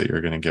times that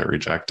you're going to get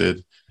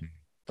rejected.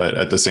 But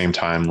at the same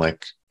time,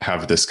 like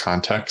have this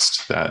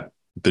context that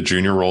the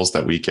junior roles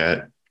that we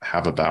get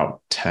have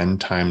about 10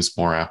 times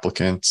more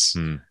applicants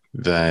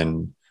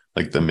than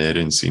like the mid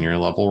and senior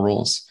level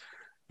roles.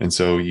 And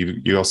so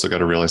you also got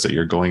to realize that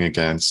you're going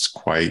against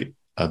quite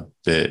a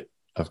bit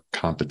of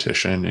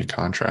competition in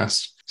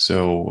contrast.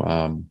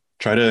 So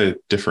try to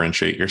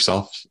differentiate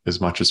yourself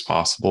as much as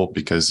possible,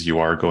 because you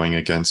are going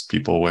against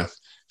people with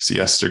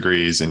CS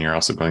degrees, and you're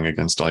also going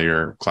against all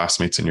your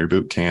classmates in your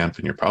boot camp,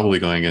 and you're probably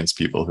going against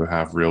people who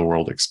have real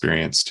world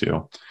experience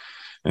too.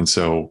 And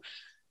so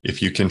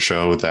if you can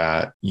show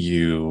that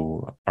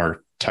you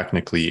are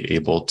technically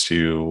able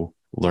to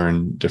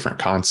learn different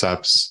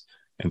concepts,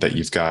 and that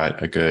you've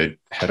got a good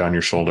head on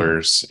your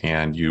shoulders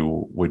and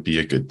you would be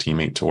a good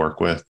teammate to work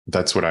with,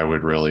 that's what I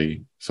would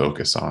really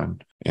focus on.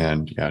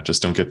 And yeah,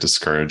 just don't get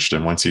discouraged.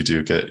 And once you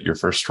do get your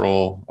first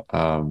role,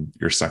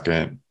 your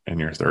second and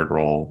your third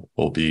role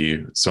will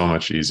be so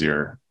much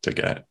easier to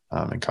get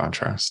in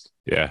contrast.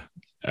 Yeah,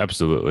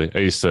 absolutely. I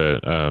used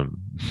to,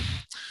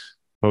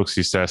 folks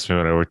used to ask me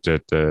when I worked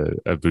at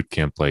a boot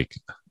camp, like,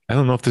 I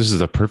don't know if this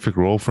is a perfect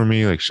role for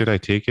me. Like, should I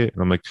take it?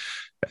 And I'm like,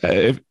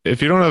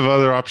 if you don't have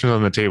other options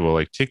on the table,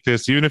 like take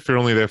this, even if you're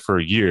only there for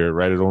a year,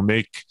 right? It'll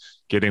make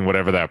getting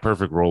whatever that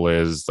perfect role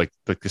is, like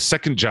the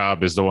second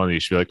job is the one that you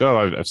should be like,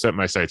 oh, I've set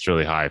my sights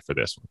really high for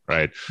this one,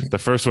 right? The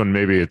first one,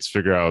 maybe it's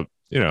figure out,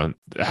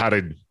 how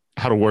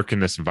to work in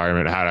this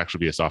environment, how to actually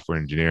be a software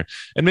engineer.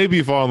 And maybe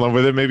you fall in love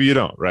with it, maybe you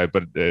don't, right?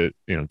 But,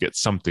 get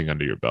something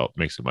under your belt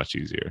makes it much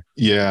easier.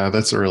 Yeah,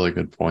 that's a really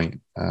good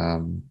point.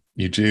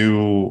 You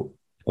do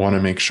want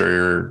to make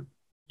sure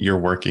you're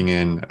working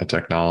in a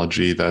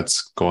technology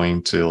that's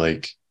going to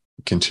like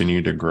continue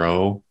to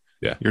grow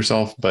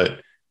yourself.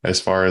 But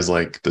as far as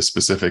like the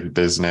specific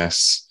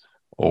business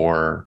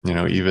or,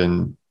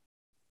 even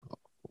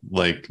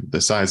like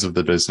the size of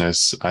the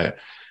business,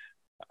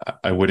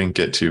 I wouldn't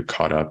get too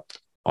caught up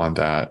on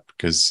that,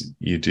 because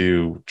you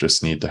do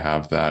just need to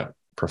have that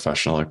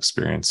professional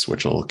experience,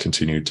 which will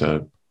continue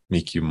to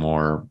make you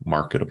more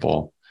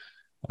marketable.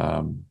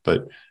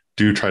 But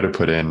do try to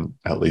put in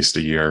at least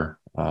a year.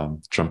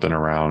 Jumping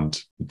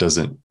around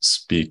doesn't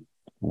speak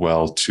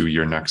well to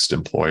your next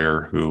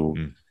employer,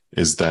 who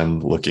is then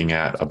looking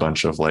at a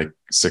bunch of like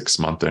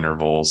 6-month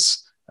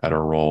intervals at a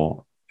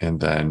role. And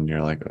then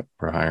you're like,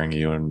 we're hiring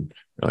you, and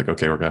you're like,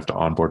 okay, we're gonna have to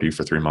onboard you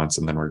for 3 months,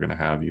 and then we're gonna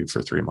have you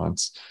for 3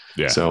 months.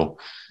 Yeah. So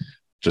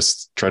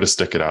just try to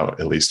stick it out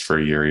at least for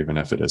a year, even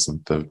if it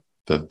isn't the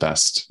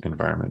best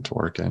environment to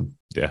work in.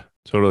 Yeah,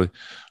 totally.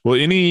 Well,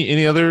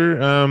 any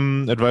other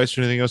advice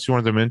or anything else you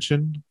wanted to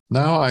mention?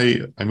 No,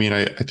 I mean,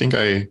 I think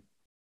I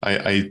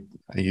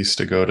used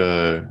to go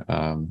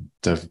to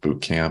Dev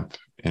Boot Camp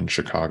in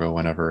Chicago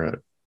whenever it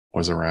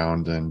was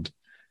around, and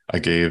I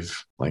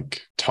gave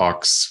like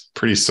talks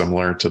pretty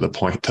similar to the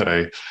point that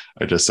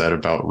I just said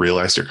about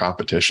realize your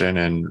competition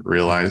and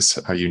realize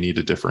how you need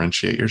to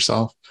differentiate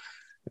yourself.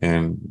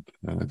 And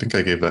I think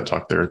I gave that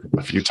talk there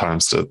a few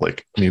times to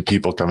like new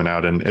people coming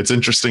out, and it's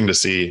interesting to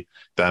see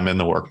them in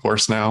the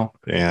workforce now.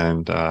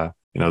 And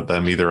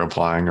them either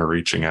applying or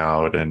reaching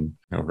out and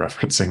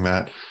referencing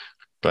that.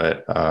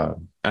 But I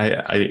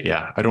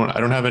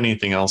don't have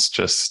anything else.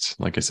 Just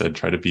like I said,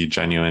 try to be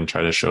genuine,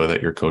 try to show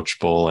that you're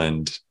coachable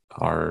and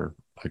are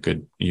a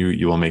good,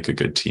 you will make a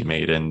good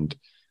teammate, and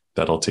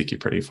that'll take you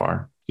pretty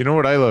far. You know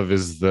what I love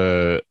is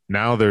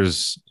now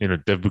there's,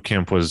 Dev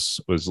Bootcamp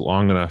was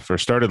long enough, or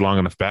started long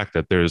enough back,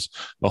 that there's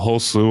a whole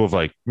slew of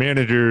like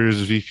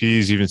managers,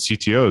 VPs, even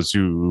CTOs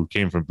who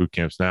came from boot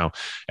camps now.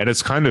 And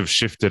it's kind of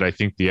shifted, I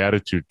think, the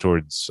attitude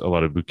towards a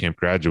lot of bootcamp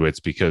graduates,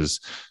 because,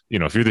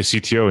 if you're the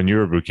CTO and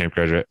you're a bootcamp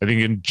graduate, I think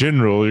in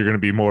general, you're going to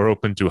be more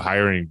open to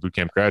hiring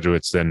bootcamp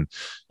graduates than,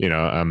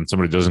 somebody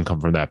who doesn't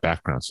come from that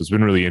background. So it's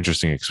been really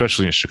interesting,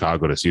 especially in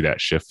Chicago, to see that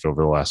shift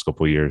over the last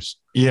couple of years.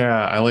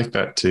 Yeah, I like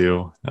that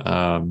too.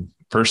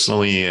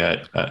 Personally,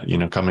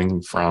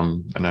 coming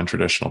from a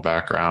non-traditional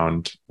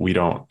background, we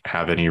don't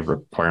have any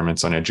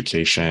requirements on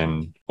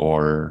education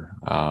or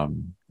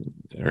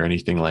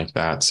anything like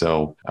that.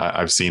 So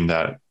I've seen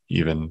that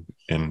even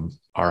in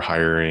our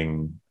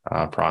hiring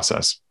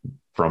process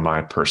from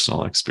my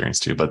personal experience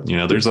too. But,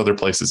 there's other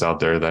places out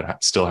there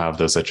that still have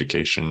those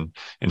education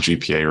and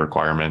GPA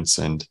requirements,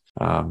 and,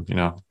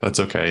 that's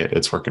okay.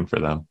 It's working for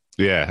them.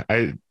 Yeah,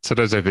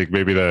 sometimes I think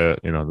maybe the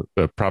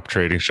prop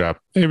trading shop,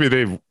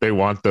 maybe they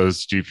want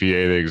those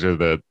GPA things or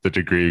the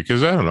degree,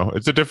 because I don't know,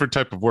 it's a different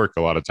type of work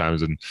a lot of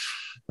times, and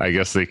I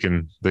guess they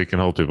can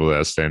hold people to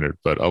that standard.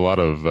 But a lot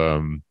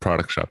of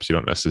product shops, you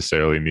don't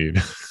necessarily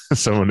need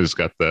someone who's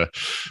got the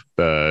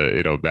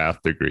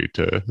math degree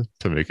to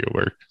make it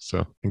work.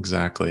 So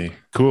exactly.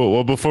 Cool.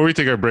 Well, before we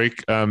take our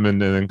break and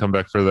then come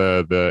back for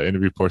the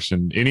interview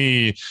portion,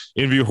 any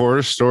interview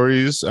horror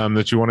stories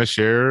that you want to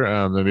share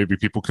that maybe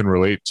people can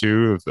relate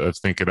to, of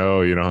thinking,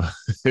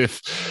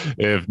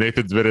 if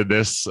Nathan's been in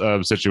this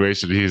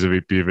situation, he's a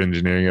VP of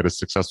engineering at a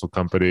successful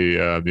company,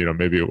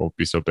 maybe it won't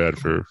be so bad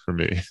for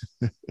me.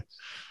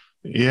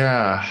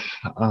 Yeah.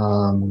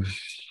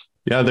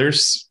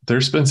 There's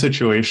been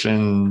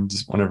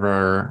situations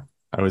whenever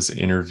I was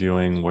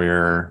interviewing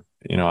where,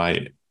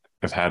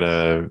 I've had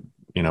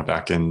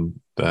back in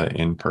the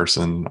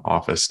in-person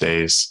office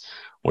days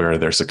where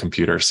there's a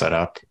computer set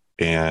up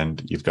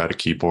and you've got a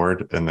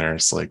keyboard and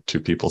there's like two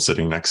people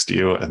sitting next to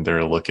you and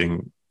they're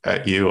looking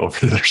at you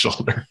over their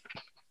shoulder.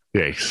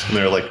 Yikes. And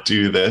they're like,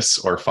 do this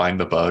or find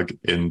the bug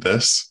in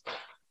this,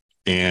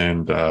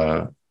 and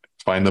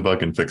find the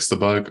bug and fix the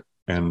bug.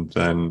 And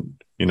then,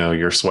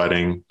 you're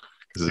sweating.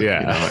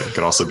 It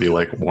could also be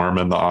like warm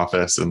in the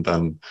office, and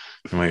then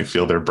you might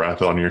feel their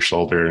breath on your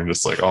shoulder and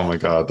just like, oh my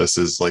God, this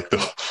is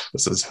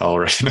hell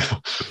right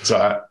now.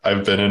 So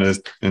I've been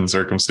in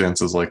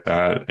circumstances like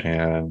that.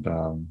 And,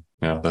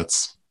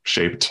 that's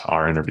shaped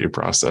our interview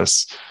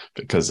process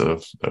because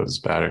of those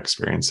bad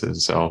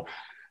experiences. So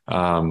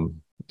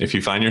if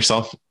you find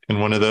yourself in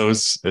one of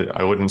those,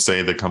 I wouldn't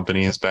say the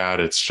company is bad.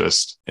 It's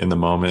just in the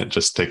moment,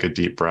 just take a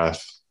deep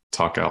breath,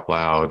 talk out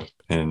loud,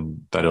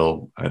 and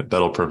that'll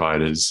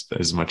provide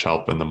as much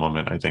help in the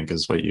moment, I think,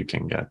 is what you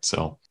can get.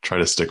 So try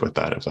to stick with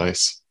that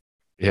advice.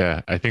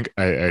 Yeah, I think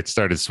I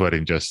started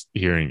sweating just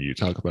hearing you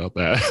talk about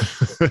that.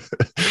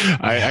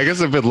 I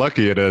guess I've been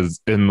lucky. It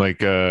is in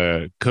like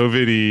a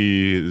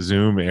COVID-y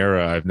Zoom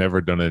era. I've never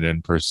done an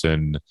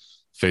in-person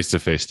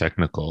face-to-face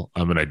technical.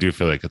 I mean, I do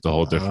feel like it's a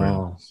whole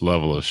different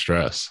level of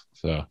stress.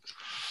 So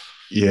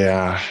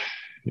yeah,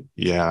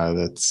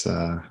 that's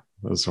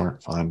those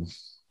weren't fun.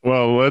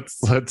 Well,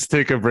 let's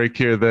take a break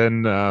here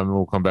then.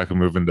 We'll come back and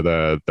move into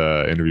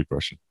the interview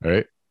portion. All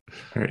right.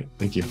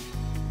 Thank you.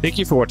 Thank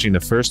you for watching the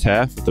first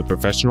half of the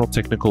Professional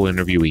Technical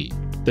Interviewee.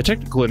 The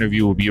technical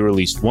interview will be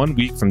released 1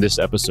 week from this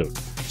episode,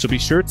 so be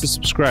sure to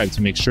subscribe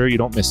to make sure you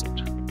don't miss it.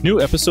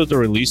 New episodes are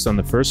released on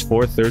the first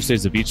 4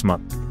 Thursdays of each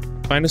month.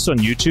 Find us on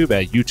YouTube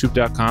at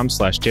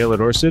youtube.com/Taylor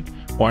Dorsett,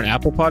 or on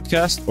Apple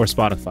Podcast or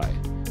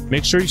Spotify.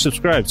 Make sure you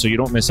subscribe so you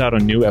don't miss out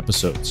on new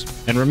episodes.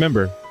 And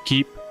remember,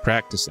 keep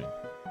practicing.